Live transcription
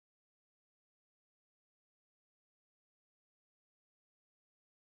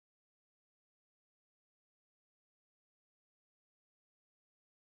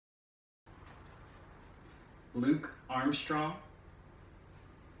Luke Armstrong.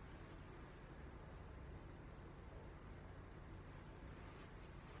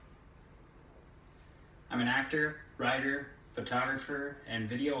 I'm an actor, writer, photographer, and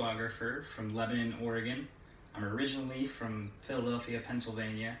videographer from Lebanon, Oregon. I'm originally from Philadelphia,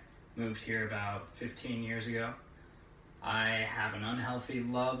 Pennsylvania, moved here about 15 years ago. I have an unhealthy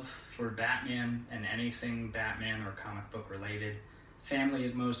love for Batman and anything Batman or comic book related. Family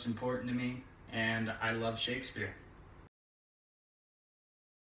is most important to me, and I love Shakespeare.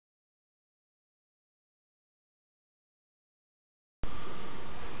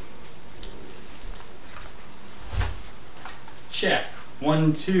 Check.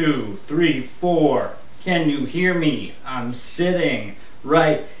 1, 2, 3, 4. Can you hear me? I'm sitting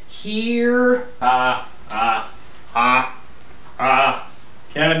right here.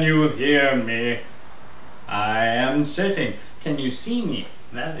 Can you hear me? I am sitting. Can you see me?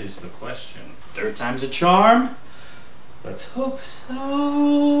 That is the question. Third time's a charm. Let's hope so.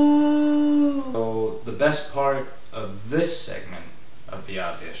 So the best part of this segment of the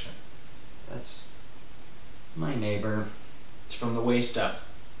audition, that's my neighbor. It's from the waist up.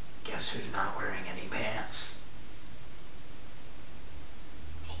 Guess who's not wearing any pants?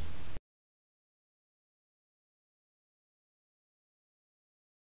 Me.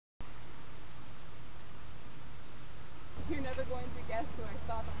 You're never going to guess who I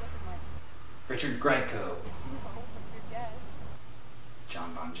saw the looking like. Richard Grieco. No, but your guess.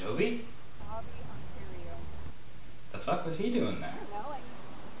 John Bon Jovi? Bobby, Ontario. The fuck was he doing there? I don't know, I mean,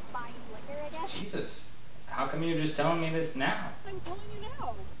 buying liquor, I guess? Jesus. How come you're just telling me this now? I'm telling you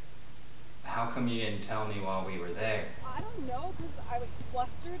now. How come you didn't tell me while we were there? I don't know, because I was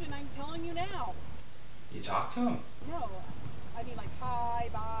flustered and I'm telling you now. You talked to him? No, I mean like, hi,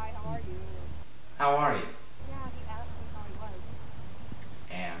 bye, how are you? How are you? Yeah, he asked me how I was.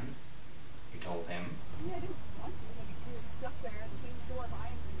 And you told him? Yeah, I didn't want to, but he was stuck there at the same store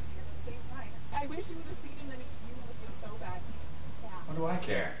buying things together at the same time. I wish you would have seen him, then you would feel so bad. He's fat. What do I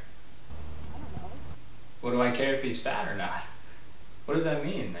care? I don't know. What do I care if he's fat or not? What does that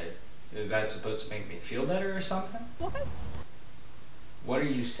mean? Is that supposed to make me feel better or something? What? What are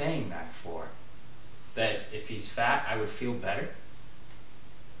you saying that for? That if he's fat, I would feel better?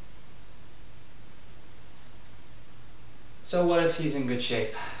 So what if he's in good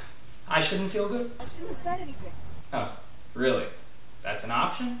shape? I shouldn't feel good? I shouldn't have said anything. Oh, really? That's an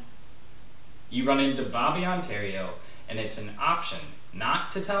option? You run into Bobby, Ontario, and it's an option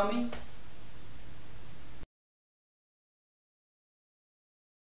not to tell me?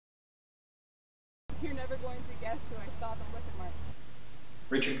 You're never going to guess who I saw the looking like.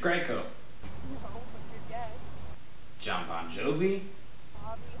 Richard Grieco. No, but your guess. John Bon Jovi?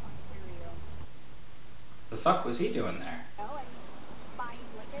 Bobby, Ontario. The fuck was he doing there? Oh, I mean, buying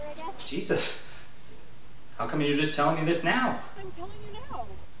liquor, I guess? Jesus. How come you're just telling me this now? I'm telling you now.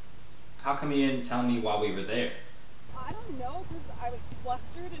 How come you didn't tell me while we were there? I don't know, because I was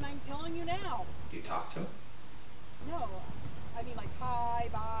flustered and I'm telling you now. You talked to him? No, I mean like, hi,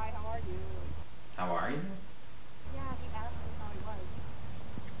 bye, how are you? How are you? Yeah, he asked me how I was.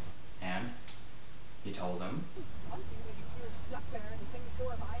 And you told him? I didn't want to, but he was stuck there in the same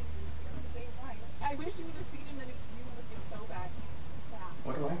store buying things together at the same time. I wish you would have seen him, then you would feel so bad. He's fat.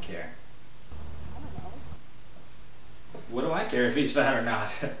 What do I care? I don't know. What do I care if he's fat or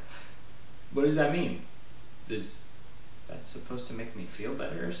not? What does that mean? Is that supposed to make me feel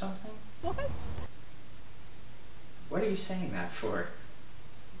better or something? What? What are you saying that for?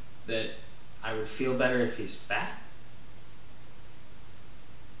 That I would feel better if he's fat?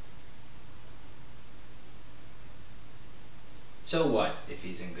 So what if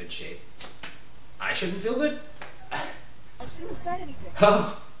he's in good shape? I shouldn't feel good? I shouldn't have said anything.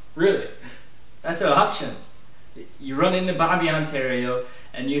 Oh, really? That's an option. You run into Bobby, Ontario,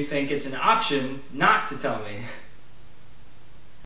 and you think it's an option not to tell me.